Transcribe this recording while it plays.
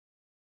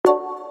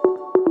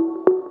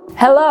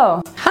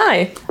Hello!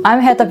 Hi!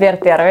 I'm Heta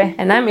Virtjärvi.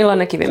 And I'm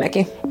Ilona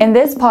Kivimäki. In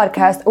this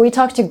podcast, we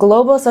talk to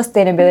global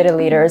sustainability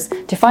leaders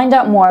to find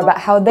out more about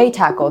how they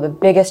tackle the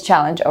biggest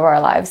challenge of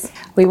our lives.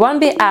 We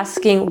won't be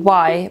asking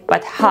why,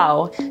 but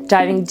how,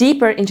 diving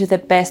deeper into the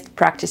best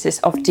practices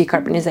of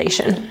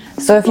decarbonization.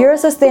 So if you're a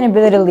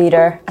sustainability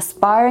leader,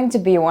 aspiring to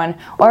be one,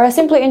 or are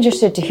simply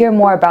interested to hear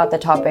more about the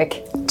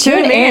topic,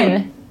 tune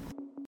in!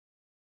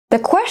 The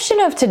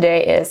question of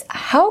today is,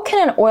 how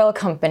can an oil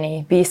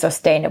company be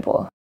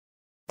sustainable?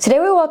 Today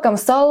we welcome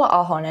Salla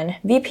Ahonen,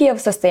 VP of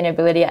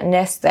Sustainability at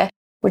Neste,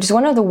 which is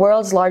one of the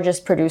world's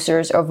largest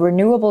producers of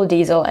renewable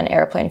diesel and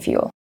airplane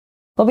fuel.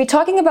 We'll be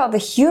talking about the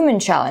human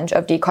challenge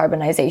of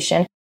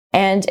decarbonization,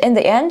 and in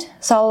the end,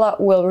 Salla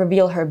will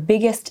reveal her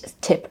biggest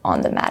tip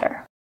on the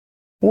matter.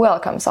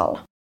 Welcome,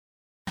 Salla.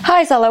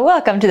 Hi, Salla.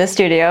 Welcome to the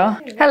studio.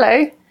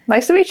 Hello.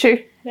 Nice to meet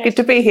you. Good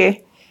to be here.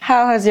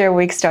 How has your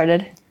week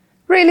started?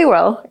 Really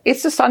well.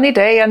 It's a sunny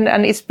day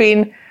and it's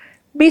been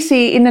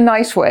busy in a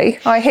nice way.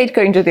 I hate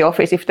going to the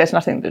office if there's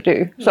nothing to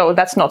do, so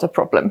that's not a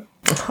problem.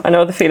 I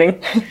know the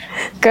feeling.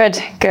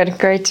 Good.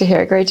 Great to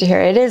hear.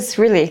 It is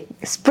really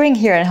spring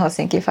here in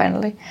Helsinki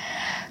finally.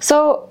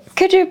 So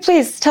could you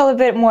please tell a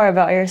bit more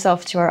about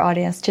yourself to our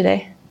audience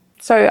today?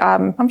 So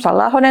I'm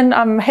Salla Ahonen.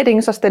 I'm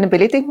heading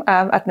sustainability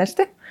at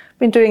Neste.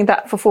 Been doing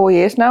that for 4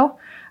 years now.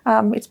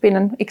 It's been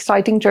an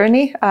exciting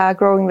journey,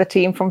 growing the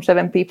team from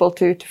 7 people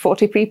to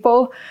 40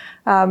 people.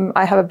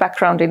 I have a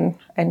background in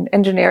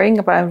engineering,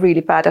 but I'm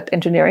really bad at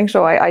engineering,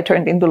 so I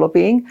turned into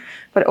lobbying.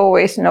 But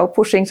always,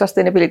 pushing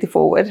sustainability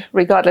forward,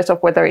 regardless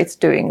of whether it's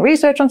doing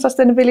research on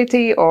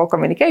sustainability or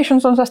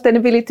communications on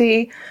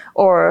sustainability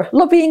or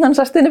lobbying on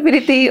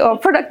sustainability or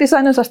product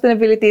design on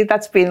sustainability.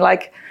 That's been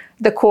like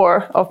the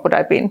core of what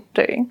I've been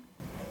doing.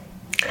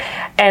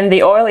 And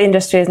the oil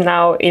industry is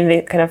now in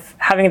the kind of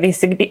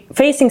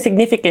facing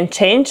significant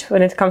change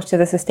when it comes to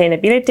the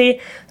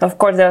sustainability. So of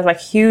course, there's like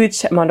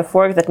huge amount of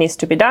work that needs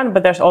to be done,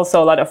 but there's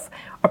also a lot of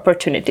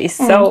opportunities.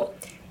 So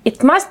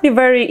it must be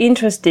very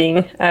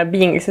interesting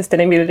being a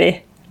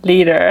sustainability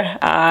leader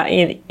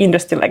in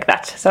industry like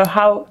that. So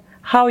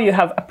how you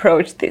have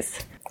approached this?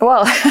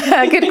 Well,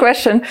 good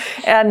question,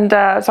 and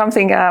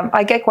something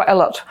I get quite a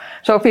lot.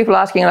 So people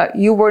asking, like,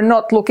 you were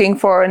not looking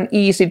for an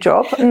easy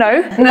job.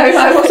 No,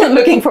 I wasn't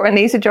looking for an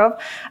easy job.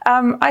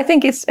 I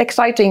think it's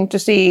exciting to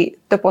see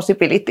the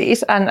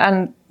possibilities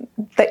and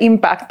the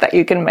impact that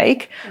you can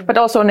make. But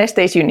also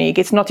Neste is unique.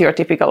 It's not your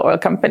typical oil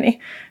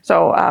company.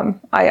 So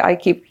I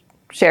keep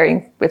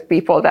sharing with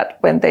people that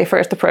when they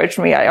first approached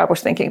me, I was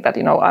thinking that,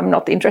 I'm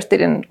not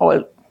interested in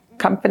oil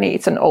company.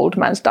 It's an old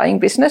man's dying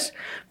business.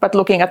 But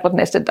looking at what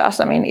Neste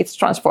does, it's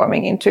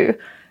transforming into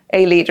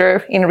a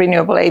leader in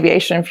renewable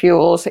aviation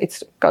fuels.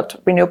 It's got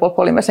renewable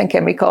polymers and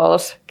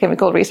chemicals,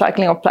 chemical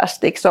recycling of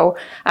plastic. So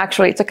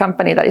actually it's a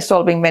company that is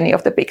solving many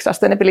of the big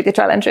sustainability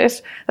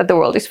challenges that the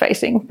world is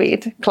facing, be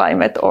it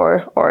climate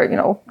or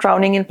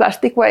drowning in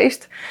plastic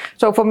waste.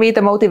 So for me,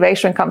 the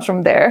motivation comes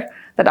from there,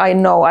 that I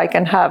know I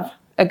can have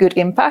a good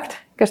impact.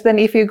 Because then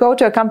if you go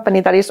to a company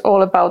that is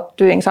all about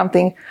doing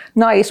something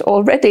nice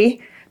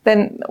already,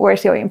 then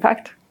where's your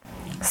impact?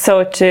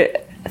 So to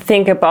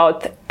think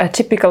about a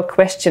typical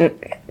question,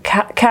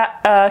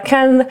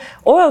 can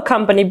oil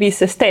company be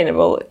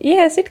sustainable?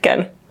 Yes, it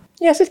can.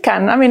 Yes, it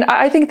can.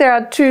 I think there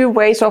are 2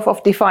 ways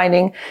of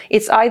defining.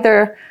 It's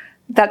either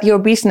that your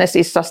business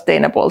is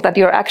sustainable, that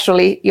you're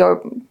actually,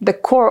 the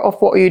core of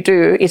what you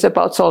do is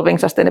about solving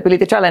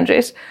sustainability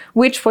challenges,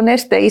 which for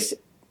Neste is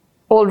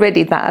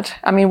already that.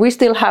 We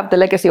still have the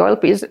legacy oil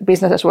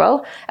business as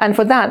well. And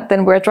for that,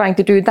 then we're trying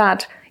to do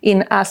that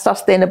in as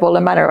sustainable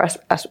a manner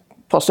as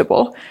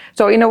possible.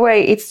 So in a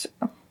way, it's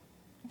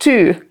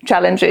 2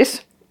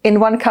 challenges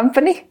in one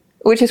company,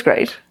 which is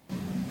great.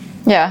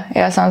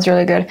 Yeah, sounds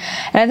really good.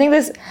 And I think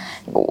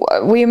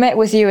we met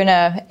with you in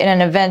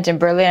an event in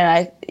Berlin,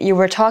 and you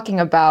were talking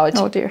about...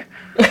 Oh dear.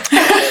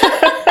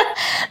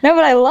 No,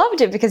 but I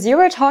loved it because you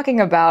were talking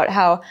about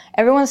how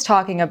everyone's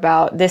talking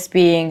about this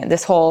being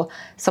this whole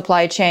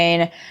supply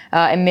chain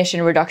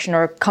emission reduction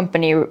or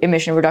company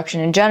emission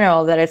reduction in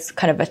general, that it's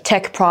kind of a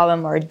tech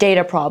problem or a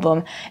data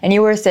problem. And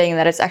you were saying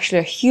that it's actually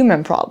a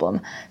human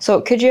problem.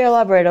 So could you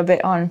elaborate a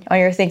bit on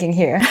your thinking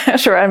here?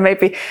 Sure, and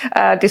maybe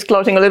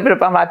disclosing a little bit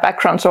about my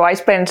background. So I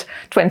spent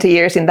 20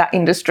 years in that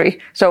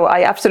industry. So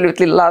I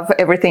absolutely love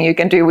everything you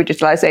can do with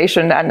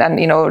digitalization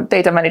and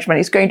data management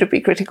is going to be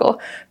critical.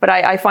 But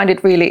I find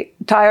it really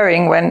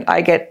tiring when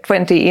I get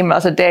 20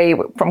 emails a day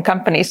from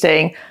companies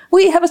saying,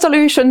 we have a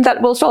solution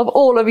that will solve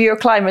all of your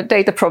climate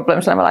data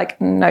problems. And I'm like,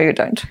 no, you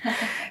don't.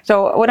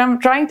 So what I'm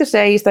trying to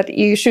say is that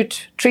you should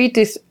treat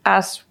this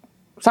as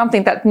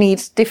something that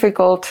needs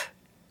difficult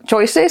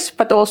choices,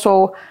 but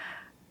also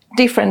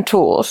different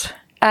tools.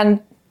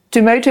 And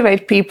to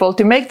motivate people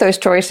to make those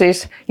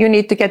choices, you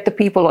need to get the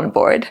people on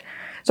board.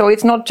 So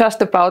it's not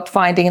just about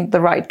finding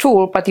the right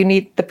tool, but you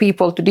need the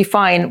people to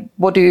define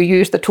what do you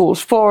use the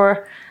tools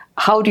for,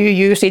 how do you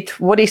use it,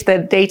 what is the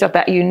data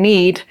that you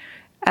need,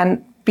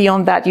 and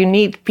beyond that, you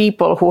need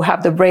people who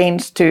have the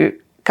brains to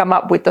come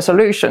up with the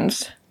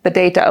solutions. The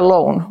data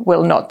alone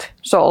will not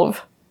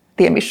solve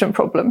the emission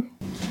problem.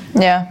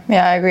 Yeah,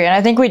 I agree. And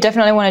I think we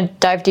definitely want to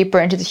dive deeper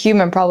into the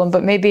human problem,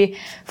 but maybe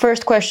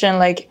first question,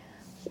 like,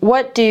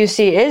 what do you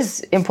see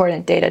is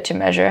important data to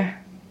measure?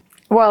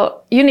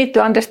 Well, you need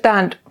to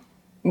understand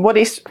what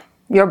is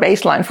your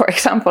baseline, for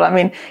example. I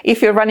mean,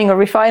 if you're running a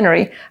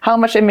refinery, how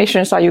much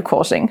emissions are you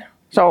causing?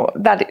 So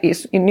that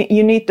is,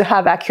 you need to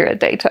have accurate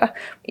data.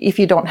 If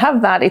you don't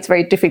have that, it's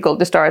very difficult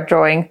to start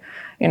drawing,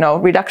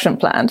 reduction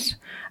plans.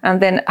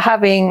 And then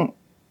having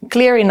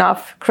clear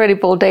enough,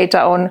 credible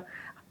data on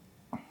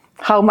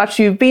how much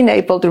you've been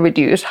able to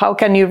reduce, how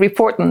can you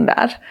report on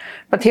that?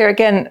 But here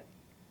again,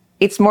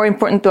 it's more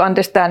important to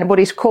understand what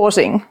is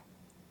causing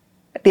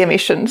the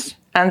emissions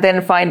and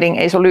then finding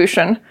a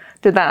solution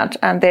to that.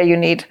 And there you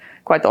need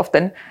quite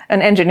often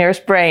an engineer's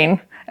brain,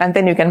 and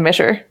then you can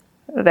measure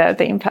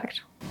the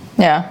impact.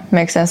 Yeah,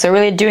 makes sense. So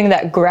really doing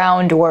that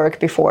groundwork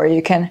before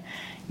you can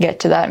get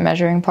to that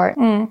measuring part.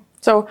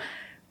 So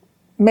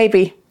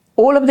maybe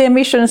all of the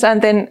emissions,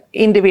 and then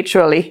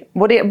individually,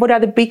 what are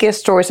the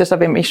biggest sources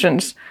of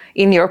emissions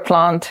in your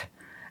plant,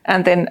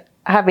 and then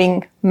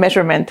having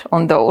measurement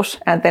on those,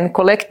 and then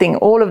collecting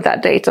all of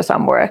that data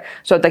somewhere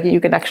so that you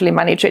can actually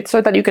manage it,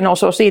 so that you can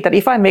also see that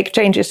if I make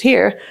changes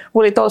here,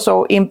 will it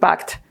also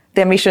impact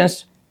the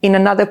emissions in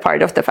another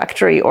part of the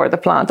factory or the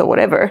plant or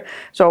whatever.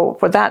 So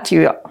for that,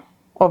 you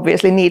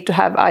obviously need to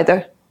have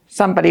either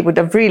somebody with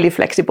a really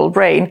flexible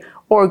brain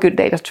or good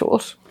data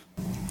tools.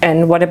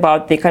 And what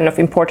about the kind of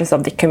importance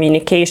of the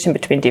communication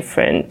between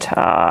different...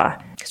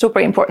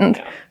 Super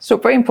important.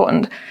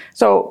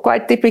 So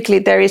quite typically,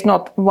 there is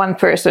not one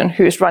person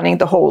who's running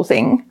the whole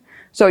thing.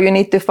 So you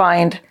need to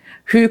find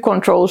who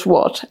controls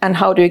what, and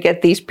how do you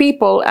get these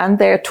people and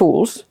their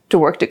tools to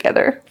work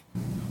together.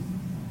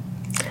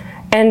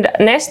 And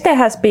Neste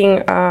has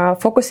been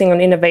focusing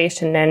on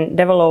innovation and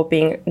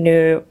developing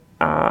new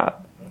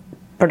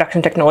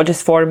production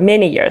technologies for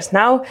many years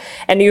now.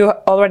 And you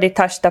already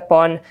touched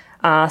upon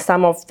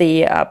some of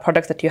the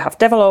products that you have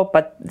developed,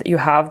 but you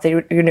have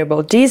the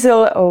renewable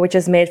diesel, which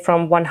is made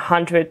from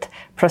 100%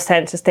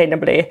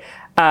 sustainably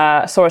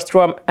sourced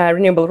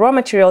renewable raw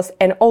materials.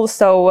 And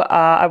also,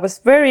 I was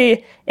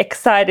very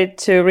excited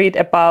to read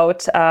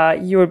about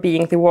you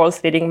being the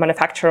world's leading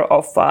manufacturer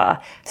of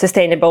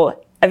sustainable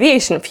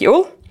aviation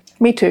fuel.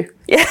 Me too.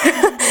 Yeah,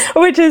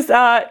 which is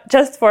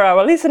just for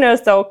our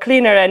listeners, so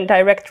cleaner and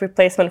direct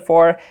replacement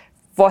for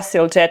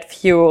fossil jet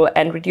fuel,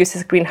 and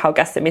reduces greenhouse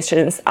gas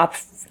emissions up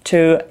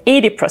to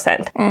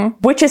 80%,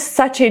 which is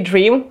such a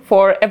dream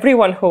for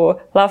everyone who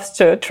loves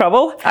to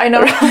travel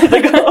around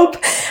the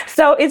globe.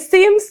 So it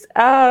seems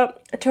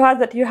to us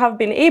that you have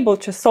been able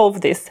to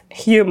solve this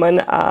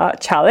human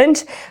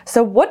challenge.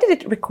 So what did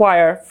it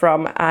require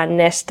from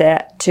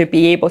Neste to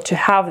be able to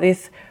have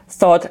this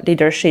thought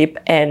leadership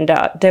and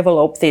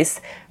develop this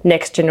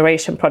next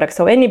generation product?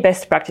 So any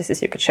best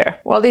practices you could share?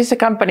 Well, this is a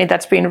company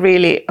that's been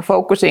really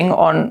focusing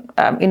on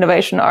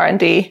innovation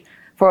R&D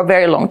for a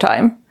very long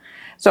time.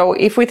 So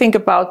if we think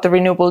about the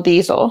renewable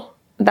diesel,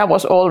 that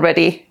was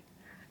already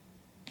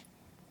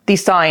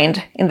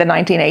designed in the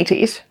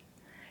 1980s,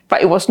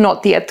 but it was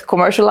not yet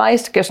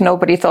commercialized because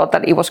nobody thought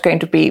that it was going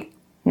to be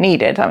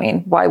needed. I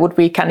mean, why would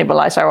we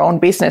cannibalize our own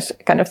business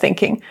kind of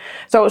thinking?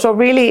 So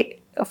really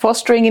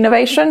fostering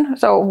innovation.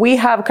 So we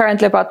have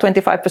currently about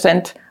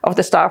 25% of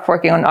the staff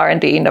working on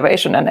R&D,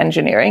 innovation and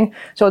engineering.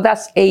 So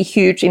that's a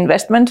huge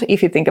investment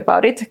if you think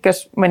about it,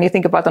 because when you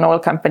think about an oil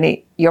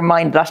company, your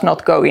mind does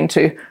not go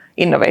into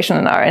innovation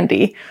and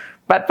R&D.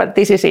 But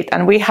this is it.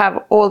 And we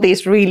have all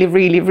these really,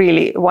 really,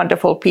 really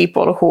wonderful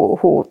people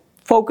who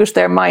focus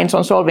their minds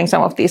on solving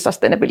some of these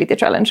sustainability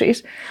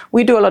challenges.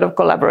 We do a lot of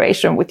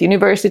collaboration with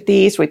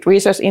universities, with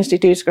research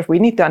institutes, because we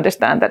need to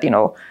understand that,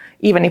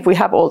 even if we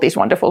have all these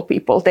wonderful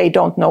people, they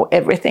don't know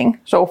everything.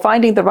 So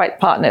finding the right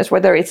partners,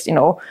 whether it's,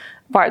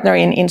 partner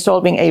in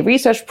solving a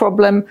research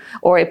problem,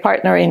 or a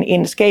partner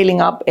in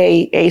scaling up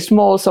a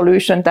small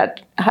solution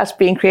that has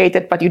been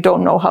created, but you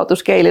don't know how to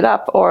scale it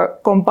up, or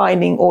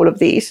combining all of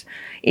these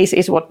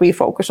is what we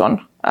focus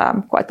on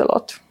quite a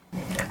lot.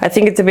 I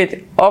think it's a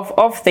bit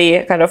off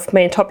the kind of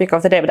main topic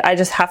of the day, but I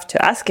just have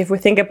to ask, if we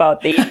think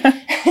about the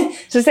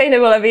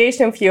sustainable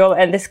aviation fuel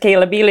and the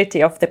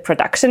scalability of the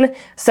production.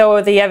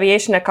 So the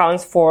aviation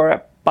accounts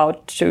for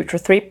about 2 to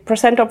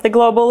 3% of the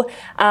global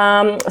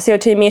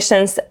CO2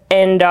 emissions,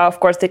 and of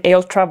course the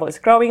air travel is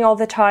growing all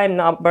the time.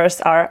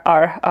 Numbers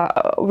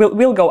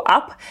will go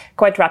up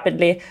quite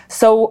rapidly.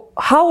 So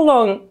how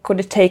long could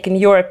it take, in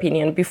your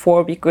opinion,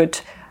 before we could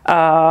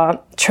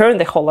turn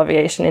the whole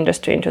aviation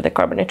industry into the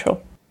carbon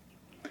neutral?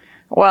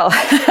 Well,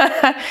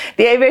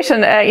 the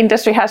aviation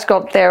industry has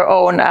got their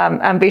own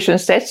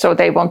ambitions set, so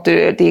they want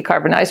to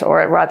decarbonize,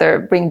 or rather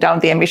bring down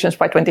the emissions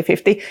by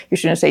 2050. You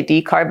shouldn't say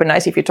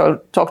decarbonize if you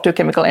talk to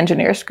chemical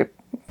engineers.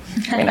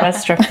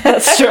 That's true.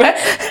 That's true.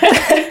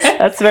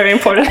 That's very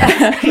important.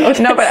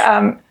 No,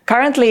 but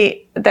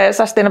currently the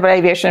sustainable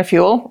aviation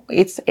fuel,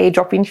 it's a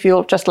drop-in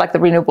fuel, just like the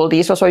renewable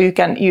diesel, so you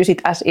can use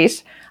it as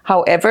is.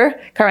 However,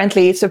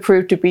 currently it's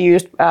approved to be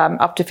used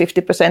up to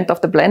 50% of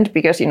the blend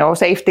because,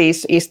 safety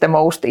is the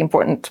most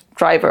important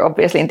driver,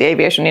 obviously, in the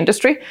aviation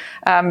industry.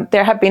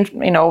 There have been,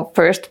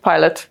 first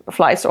pilot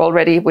flights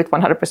already with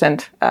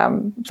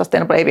 100%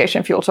 sustainable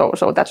aviation fuel,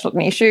 so that's not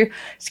an issue.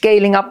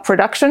 Scaling up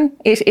production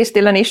is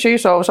still an issue,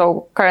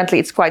 so currently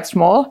it's quite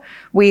small.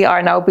 We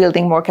are now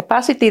building more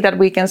capacity that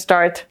we can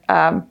start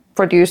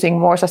producing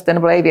more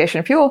sustainable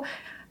aviation fuel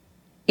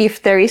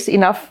if there is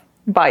enough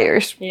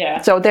buyers.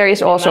 Yeah. So there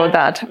is also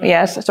that.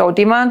 Yes. So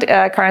demand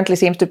currently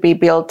seems to be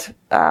built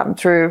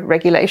through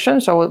regulation,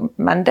 so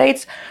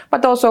mandates,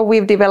 but also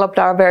we've developed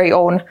our very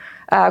own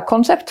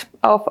concept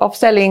of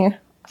selling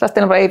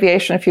sustainable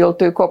aviation fuel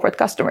to corporate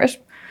customers.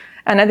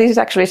 And this is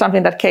actually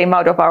something that came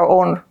out of our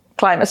own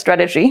climate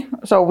strategy.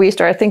 So we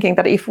started thinking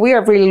that if we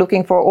are really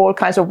looking for all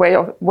kinds of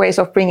ways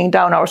of bringing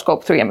down our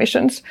Scope 3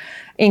 emissions,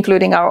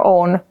 including our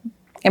own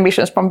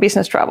emissions from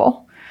business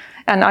travel.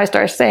 And I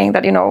started saying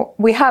that,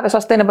 we have a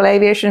sustainable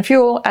aviation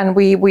fuel and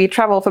we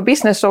travel for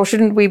business, so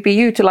shouldn't we be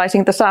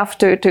utilizing the SAF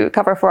to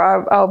cover for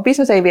our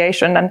business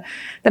aviation? And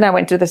then I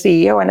went to the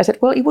CEO and I said,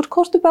 well, it would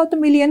cost about $1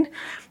 million.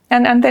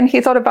 And then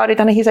he thought about it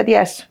and he said,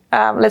 yes,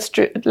 let's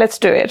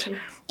do it.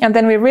 And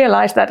then we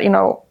realized that,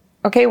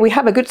 okay, we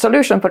have a good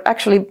solution, but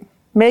actually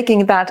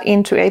making that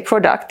into a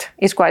product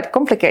is quite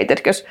complicated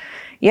because,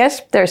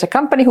 yes, there's a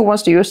company who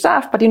wants to use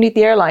SAF, but you need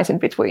the airlines in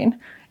between.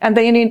 And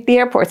then you need the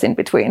airports in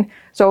between.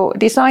 So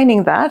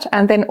designing that,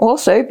 and then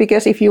also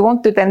because if you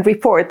want to then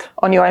report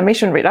on your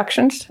emission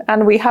reductions,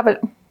 and we have a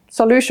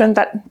solution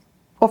that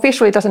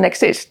officially doesn't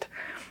exist.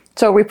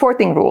 So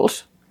reporting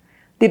rules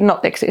did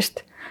not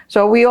exist.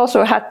 So we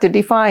also had to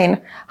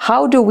define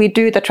how do we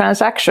do the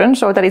transaction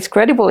so that it's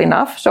credible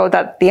enough so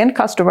that the end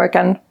customer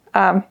can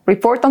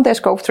report on their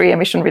Scope 3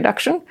 emission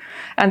reduction.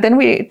 And then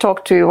we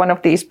talked to one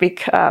of these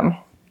big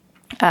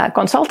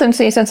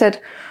consultancies and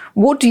said,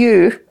 would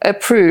you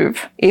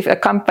approve if a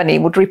company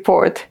would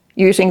report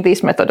using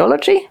this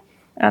methodology?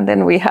 And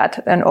then we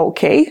had an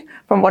okay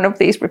from one of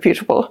these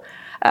reputable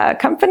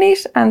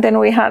companies. And then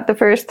we had the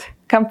first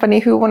company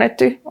who wanted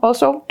to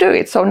also do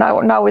it. So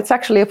now it's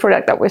actually a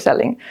product that we're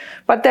selling.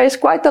 But there is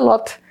quite a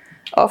lot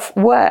of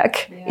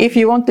work if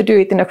you want to do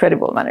it in a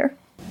credible manner.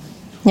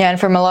 Yeah, and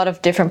from a lot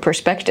of different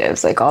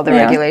perspectives, like all the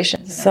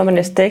regulations. So many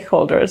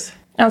stakeholders.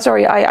 I'm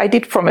sorry, I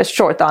did promise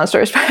short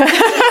answers.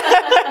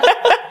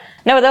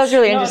 No, that was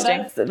really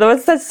interesting.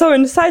 That's so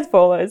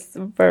insightful. It's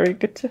very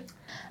good.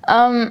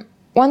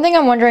 One thing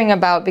I'm wondering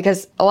about,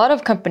 because a lot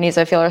of companies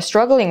I feel are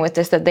struggling with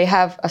this, that they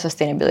have a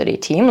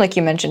sustainability team, like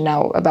you mentioned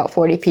now, about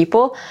 40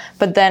 people,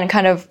 but then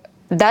kind of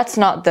that's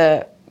not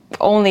the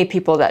only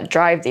people that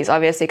drive these.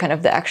 Obviously, kind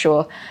of the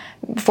actual,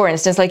 for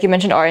instance, like you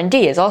mentioned,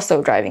 R&D is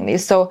also driving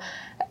these. So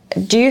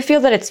do you feel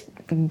that it's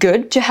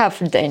good to have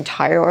the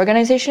entire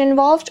organization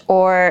involved,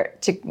 or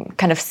to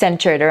kind of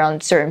center it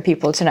around certain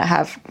people to not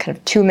have kind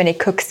of too many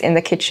cooks in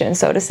the kitchen,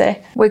 so to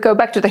say? We go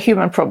back to the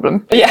human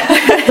problem. Yeah.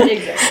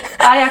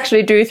 I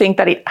actually do think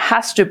that it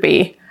has to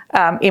be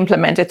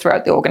implemented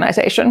throughout the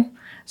organization.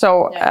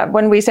 So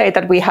when we say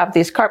that we have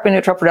this carbon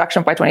neutral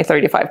production by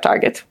 2035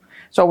 target,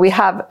 so we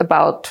have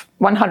about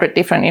 100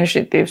 different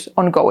initiatives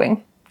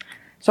ongoing.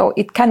 So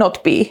it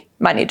cannot be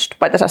managed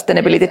by the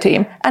sustainability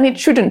team, and it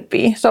shouldn't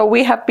be. So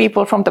we have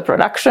people from the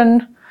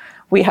production,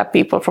 we have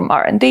people from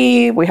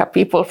R&D, we have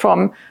people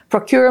from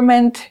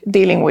procurement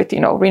dealing with,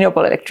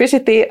 renewable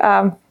electricity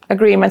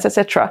agreements,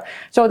 etc.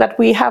 So that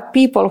we have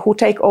people who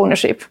take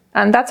ownership.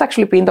 And that's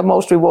actually been the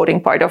most rewarding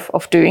part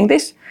of doing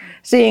this,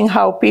 seeing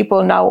how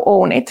people now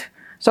own it.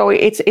 So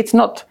it's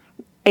not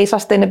a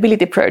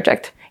sustainability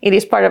project. It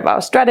is part of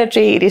our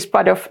strategy. It is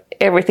part of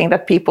everything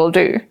that people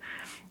do.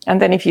 And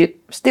then if you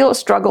still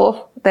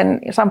struggle,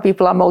 then some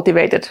people are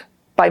motivated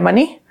by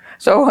money.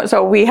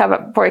 So we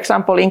have, for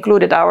example,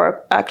 included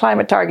our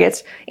climate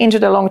targets into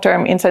the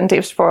long-term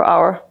incentives for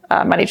our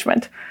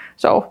management.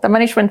 So the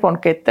management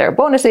won't get their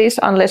bonuses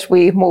unless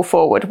we move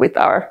forward with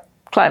our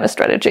climate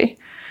strategy.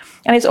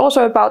 And it's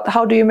also about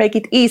how do you make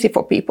it easy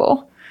for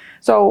people.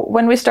 So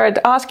when we started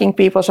asking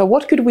people, so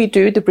what could we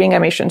do to bring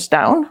emissions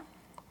down?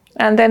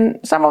 And then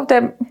some of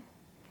the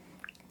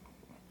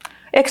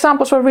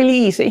examples were really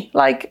easy,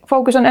 like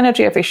focus on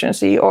energy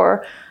efficiency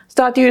or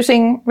start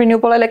using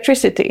renewable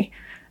electricity.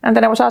 And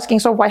then I was asking,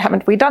 so why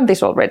haven't we done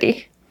this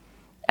already?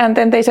 And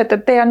then they said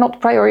that they are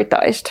not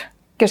prioritized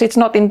because it's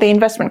not in the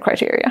investment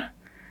criteria.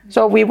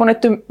 So we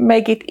wanted to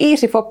make it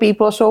easy for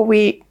people. So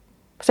we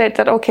said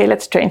that, okay,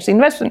 let's change the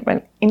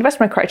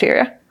investment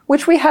criteria,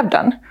 which we have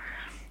done.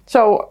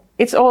 So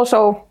it's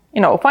also,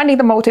 finding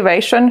the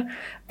motivation,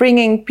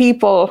 bringing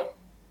people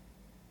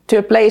to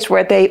a place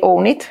where they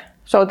own it,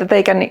 so that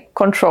they can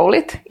control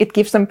it. It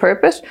gives them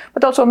purpose,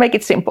 but also make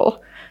it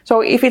simple.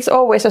 So if it's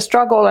always a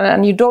struggle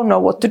and you don't know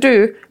what to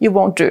do, you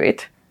won't do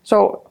it.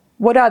 So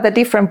what are the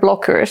different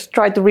blockers?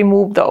 Try to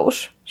remove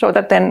those so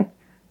that then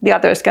the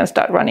others can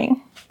start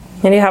running.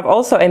 And you have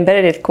also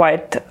embedded it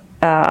quite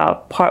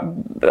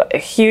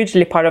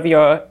hugely part of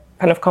your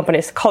kind of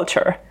company's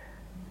culture.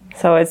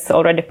 So it's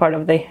already part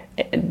of the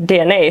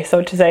DNA,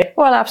 so to say.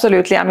 Well,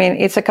 absolutely. I mean,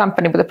 it's a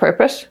company with a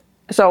purpose.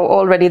 So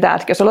already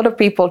that, because a lot of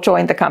people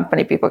join the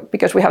company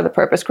because we have the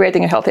purpose,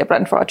 creating a healthier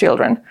planet for our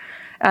children.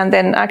 And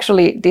then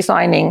actually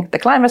designing the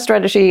climate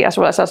strategy as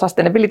well as our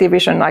sustainability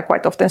vision, I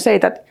quite often say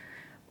that,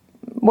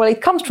 well,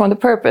 it comes from the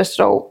purpose.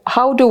 So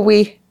how do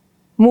we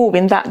move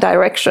in that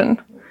direction?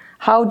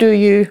 How do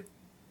you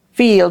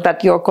feel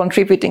that you're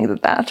contributing to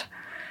that?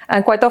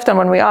 And quite often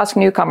when we ask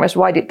newcomers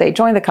why did they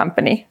join the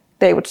company,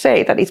 they would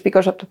say that it's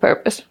because of the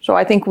purpose. So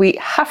I think we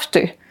have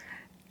to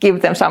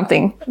give them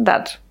something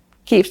that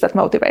keeps that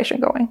motivation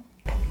going.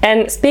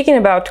 And speaking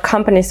about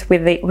companies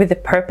with the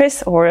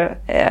purpose, or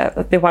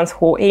the ones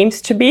who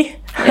aims to be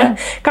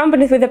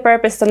companies with a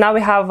purpose. So now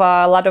we have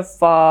a lot of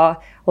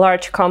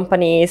large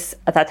companies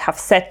that have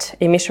set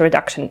emission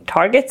reduction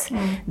targets.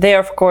 They,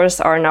 of course,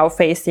 are now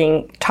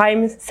facing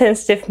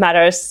time-sensitive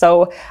matters.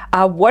 So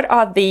what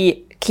are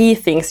the key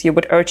things you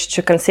would urge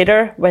to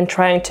consider when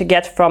trying to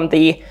get from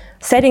the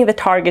setting the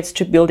targets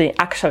to building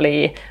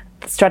actually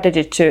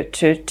strategy to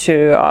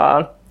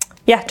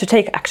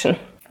take action?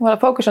 Well,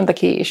 focus on the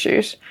key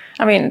issues.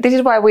 I mean, this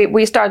is why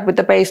we start with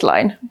the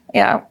baseline.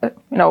 Yeah,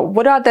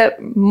 what are the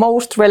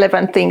most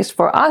relevant things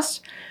for us?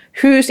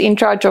 Who's in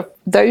charge of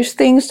those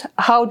things?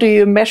 How do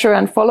you measure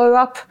and follow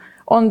up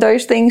on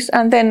those things?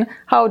 And then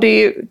how do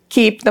you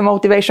keep the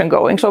motivation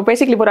going? So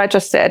basically what I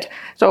just said.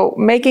 So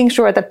making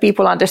sure that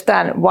people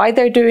understand why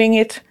they're doing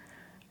it,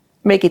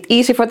 make it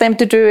easy for them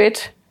to do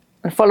it,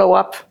 and follow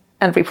up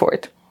and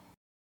report.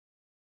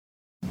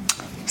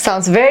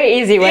 Sounds very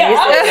easy when you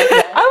say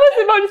it. I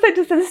was about to say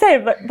just the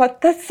same, but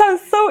that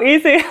sounds so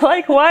easy.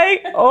 Like, why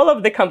all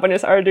of the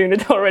companies are doing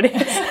it already?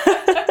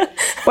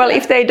 Well,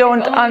 if they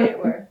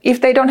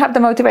don't have the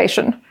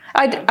motivation,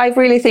 I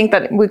really think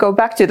that we go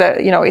back to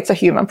it's a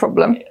human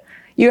problem.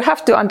 You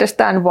have to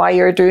understand why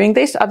you're doing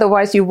this,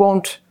 otherwise you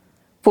won't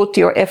put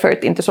your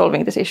effort into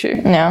solving this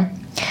issue.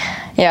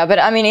 Yeah, but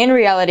I mean, in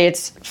reality,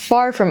 it's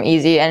far from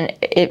easy, and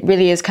it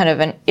really is kind of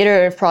an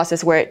iterative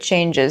process where it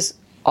changes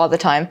all the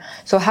time.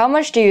 So how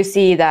much do you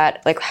see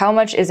that, like how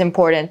much is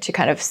important to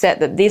kind of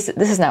set that this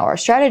is now our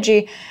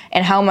strategy,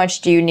 and how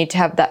much do you need to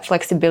have that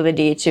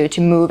flexibility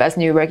to move as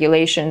new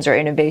regulations or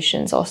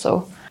innovations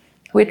also?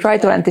 We try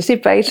to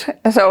anticipate.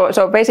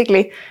 So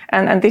basically,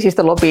 and this is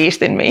the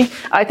lobbyist in me,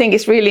 I think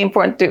it's really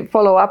important to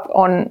follow up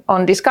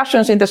on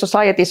discussions in the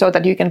society so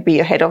that you can be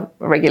ahead of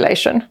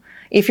regulation.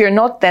 If you're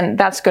not, then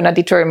that's going to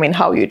determine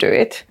how you do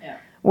it. Yeah.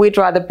 We'd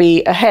rather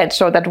be ahead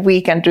so that we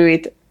can do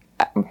it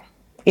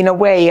in a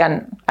way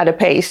and at a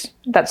pace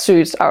that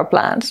suits our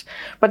plans.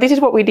 But this is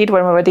what we did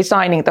when we were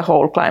designing the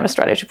whole climate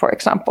strategy, for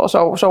example.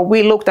 So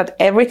we looked at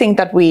everything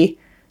that we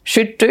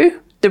should do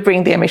to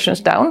bring the emissions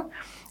down.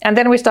 And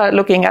then we started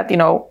looking at,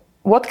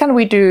 what can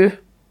we do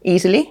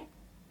easily?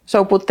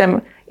 So put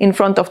them in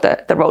front of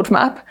the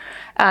roadmap.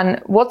 And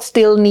what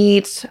still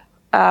needs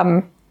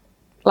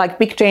like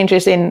big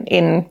changes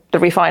in the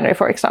refinery,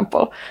 for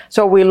example.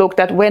 So we looked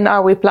at when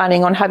are we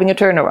planning on having a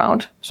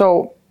turnaround?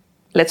 So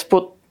let's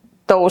put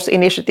those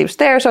initiatives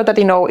there so that,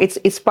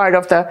 it's part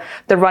of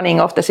the running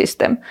of the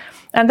system.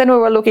 And then we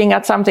were looking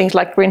at some things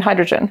like green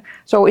hydrogen.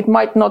 So it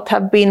might not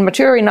have been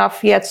mature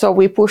enough yet, so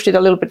we pushed it a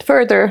little bit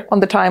further on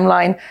the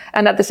timeline.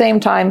 And at the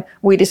same time,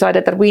 we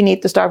decided that we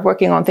need to start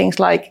working on things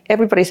like,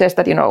 everybody says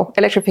that,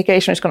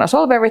 electrification is going to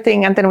solve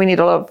everything, and then we need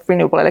a lot of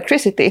renewable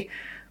electricity.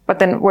 But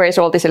then where is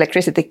all this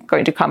electricity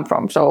going to come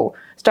from? So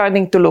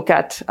starting to look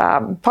at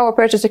power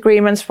purchase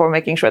agreements for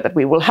making sure that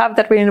we will have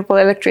that renewable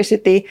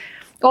electricity.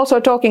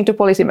 Also talking to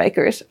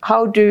policymakers,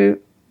 how do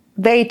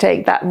they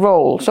take that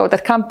role so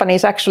that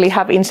companies actually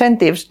have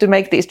incentives to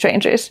make these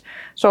changes?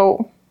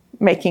 So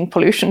making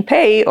pollution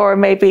pay, or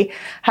maybe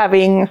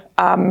having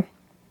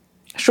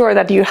sure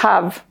that you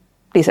have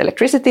this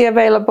electricity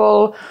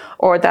available,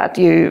 or that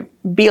you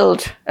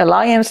build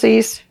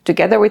alliances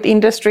together with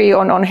industry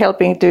on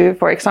helping to,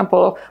 for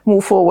example,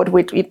 move forward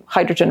with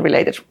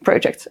hydrogen-related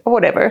projects or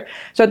whatever,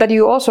 so that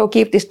you also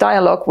keep this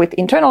dialogue with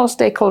internal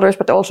stakeholders,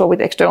 but also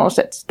with external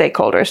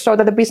stakeholders, so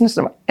that the business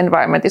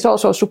environment is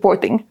also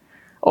supporting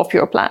of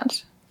your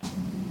plans.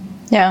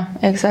 Yeah,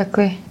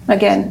 exactly.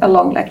 Again, a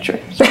long lecture.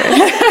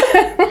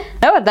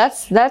 No,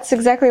 that's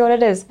exactly what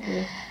it is.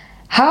 Yeah.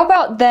 How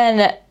about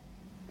then,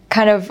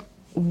 kind of,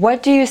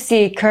 what do you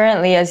see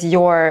currently as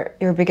your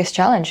biggest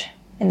challenge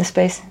in the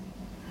space?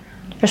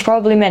 There's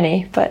probably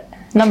many, but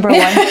number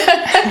one.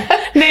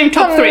 Name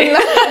top three.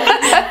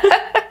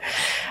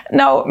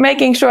 No,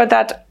 making sure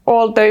that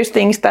all those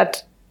things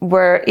that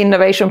were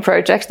innovation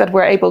projects, that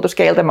we're able to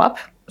scale them up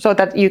so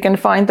that you can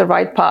find the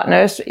right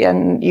partners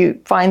and you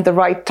find the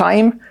right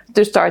time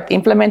to start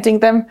implementing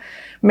them.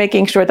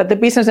 Making sure that the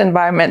business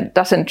environment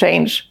doesn't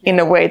change in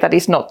a way that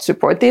is not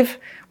supportive.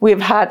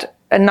 We've had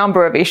a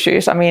number of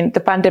issues. I mean, the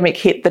pandemic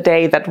hit the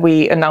day that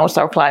we announced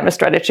our climate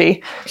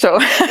strategy. So,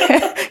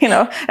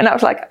 and I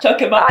was like,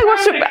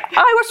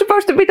 I was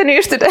supposed to be the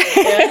news today.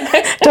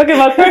 Yeah. Talking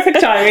about perfect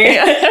timing.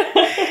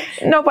 Yeah.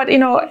 No, but,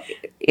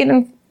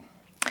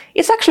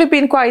 it's actually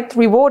been quite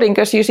rewarding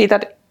because you see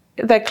that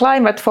the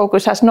climate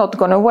focus has not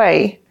gone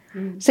away.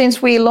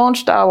 Since we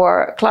launched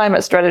our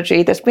climate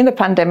strategy, there's been a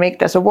pandemic,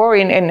 there's a war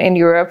in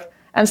Europe,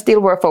 and still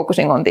we're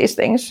focusing on these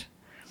things.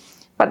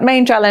 But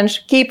main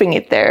challenge, keeping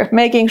it there,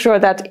 making sure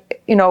that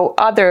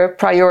other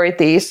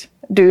priorities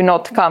do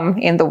not come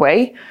in the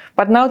way.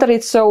 But now that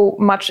it's so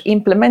much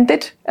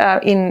implemented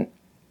in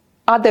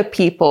other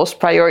people's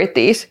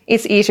priorities,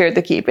 it's easier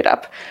to keep it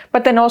up.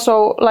 But then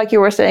also, like you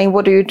were saying,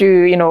 what do you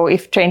do,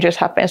 if changes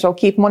happen? So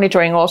keep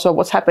monitoring also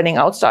what's happening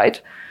outside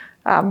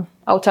of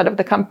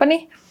the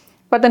company.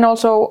 But then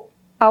also,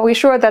 are we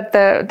sure that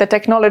the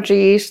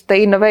technologies,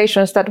 the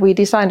innovations that we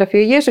designed a few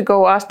years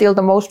ago are still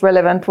the most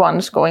relevant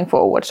ones going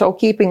forward? So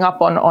keeping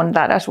up on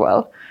that as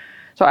well.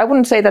 So I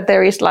wouldn't say that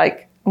there is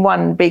like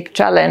one big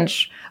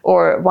challenge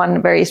or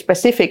one very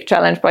specific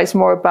challenge, but it's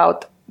more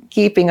about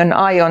keeping an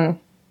eye on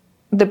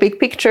the big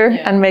picture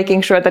and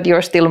making sure that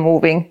you're still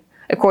moving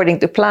according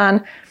to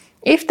plan.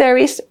 If there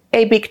is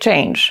a big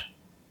change,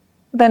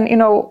 then,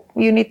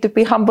 you need to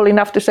be humble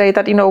enough to say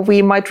that,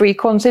 we might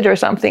reconsider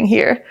something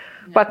here,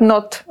 but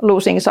not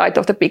losing sight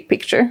of the big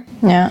picture.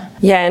 Yeah,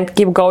 and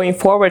keep going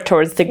forward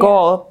towards the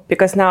goal,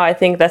 because now I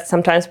think that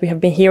sometimes we have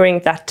been hearing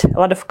that a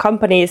lot of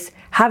companies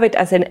have it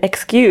as an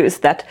excuse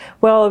that,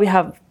 well, we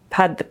have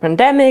had the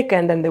pandemic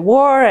and then the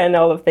war and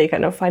all of the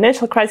kind of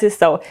financial crisis.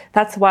 So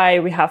that's why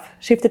we have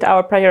shifted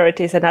our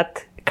priorities and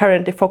not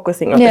currently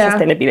focusing on the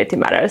sustainability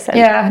matters.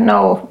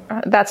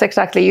 That's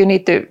exactly. You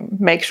need to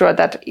make sure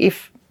that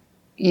if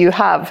you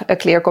have a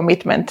clear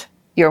commitment,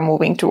 you're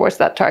moving towards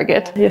that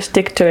target. You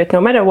stick to it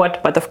no matter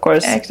what, but of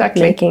course,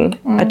 making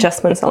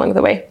adjustments along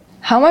the way.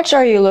 How much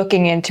are you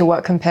looking into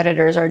what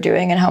competitors are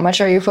doing and how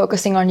much are you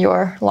focusing on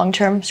your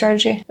long-term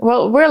strategy?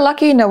 Well, we're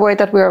lucky in a way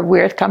that we're a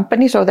weird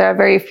company, so there are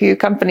very few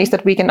companies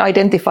that we can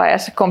identify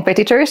as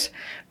competitors,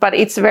 but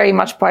it's very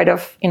much part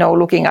of,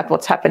 looking at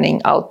what's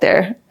happening out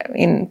there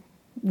in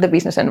the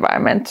business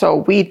environment.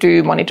 So we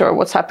do monitor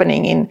what's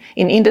happening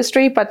in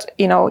industry, but,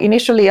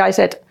 initially I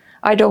said,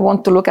 I don't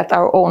want to look at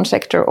our own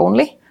sector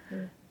only.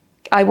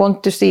 I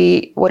want to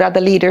see what are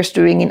the leaders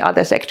doing in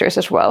other sectors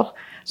as well.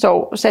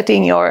 So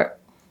setting your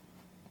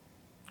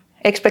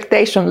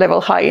expectation level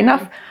high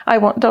enough. I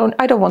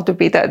don't want to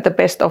be the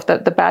best of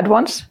the bad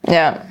ones.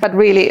 But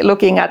really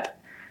looking at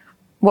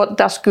what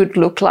does good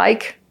look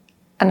like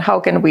and how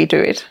can we do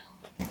it.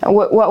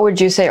 What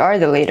would you say are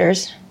the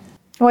leaders?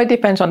 Well, it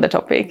depends on the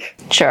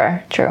topic.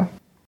 Sure, true.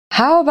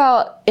 How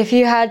about if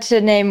you had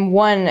to name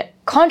one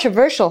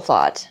controversial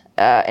thought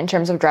in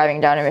terms of driving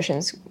down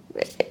emissions?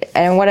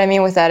 And what I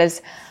mean with that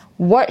is,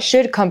 what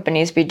should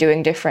companies be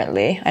doing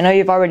differently? I know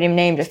you've already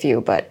named a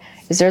few, but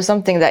is there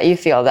something that you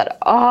feel that,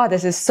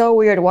 this is so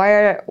weird, why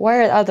are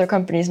other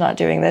companies not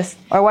doing this?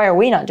 Or why are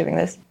we not doing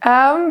this?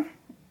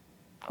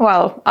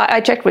 Well, I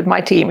checked with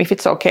my team if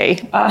it's okay.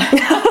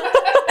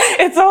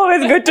 It's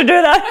always good to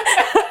do that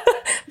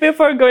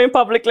before going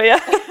publicly.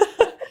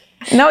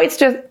 No, it's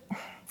just,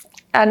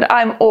 and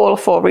I'm all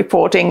for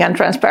reporting and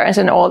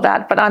transparency and all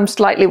that, but I'm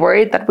slightly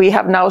worried that we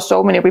have now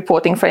so many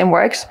reporting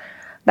frameworks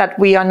that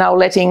we are now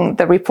letting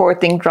the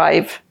reporting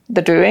drive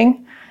the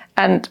doing.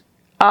 And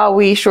are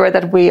we sure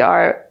that we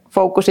are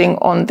focusing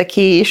on the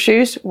key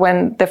issues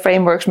when the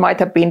frameworks might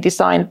have been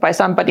designed by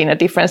somebody in a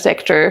different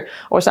sector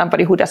or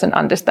somebody who doesn't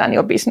understand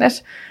your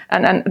business?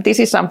 And this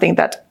is something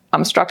that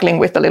I'm struggling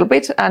with a little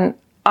bit. And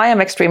I am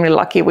extremely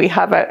lucky. We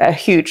have a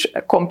huge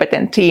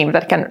competent team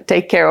that can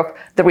take care of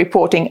the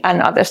reporting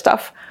and other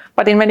stuff.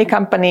 But in many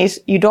companies,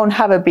 you don't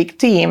have a big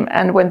team.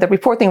 And when the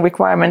reporting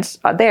requirements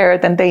are there,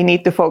 then they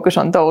need to focus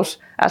on those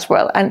as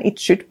well. And it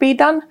should be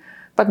done,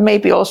 but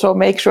maybe also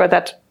make sure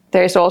that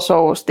there is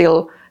also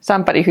still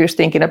somebody who's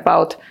thinking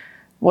about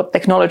what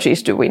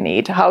technologies do we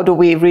need? How do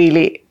we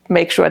really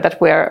make sure that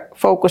we're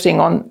focusing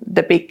on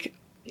the big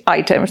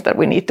items that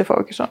we need to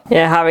focus on?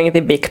 Yeah, having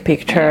the big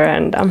picture.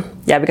 And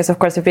because of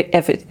course,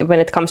 when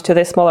it comes to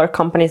the smaller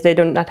companies, they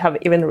do not have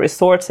even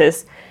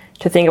resources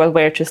to think about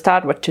where to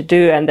start, what to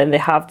do, and then they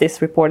have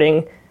this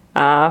reporting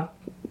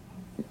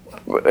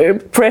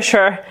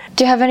pressure.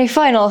 Do you have any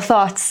final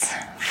thoughts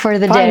for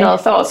the day? Final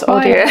thoughts,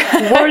 oh dear.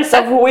 Words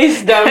of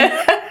wisdom.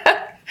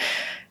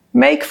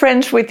 Make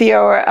friends with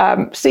your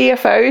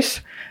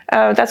CFOs.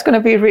 That's going to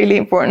be really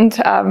important,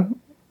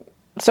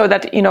 so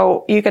that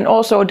you can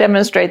also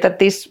demonstrate that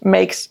this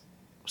makes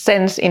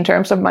sense in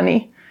terms of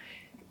money.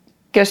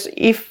 Because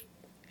if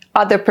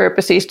other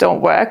purposes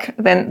don't work,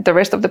 then the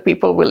rest of the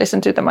people will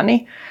listen to the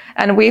money.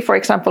 And we, for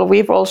example,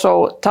 we've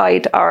also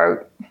tied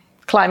our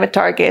climate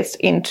targets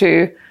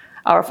into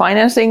our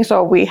financing.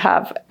 So we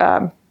have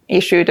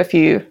issued a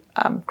few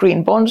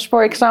green bonds,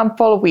 for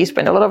example. We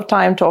spend a lot of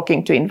time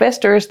talking to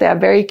investors. They are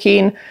very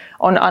keen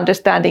on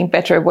understanding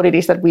better what it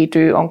is that we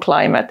do on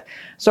climate.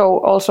 So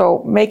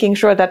also making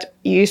sure that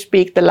you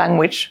speak the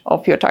language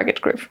of your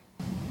target group.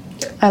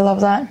 I love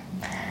that.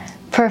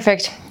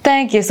 Perfect.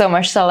 Thank you so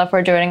much, Salla,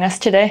 for joining us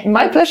today.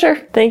 My pleasure.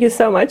 Thank you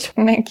so much.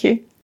 Thank you.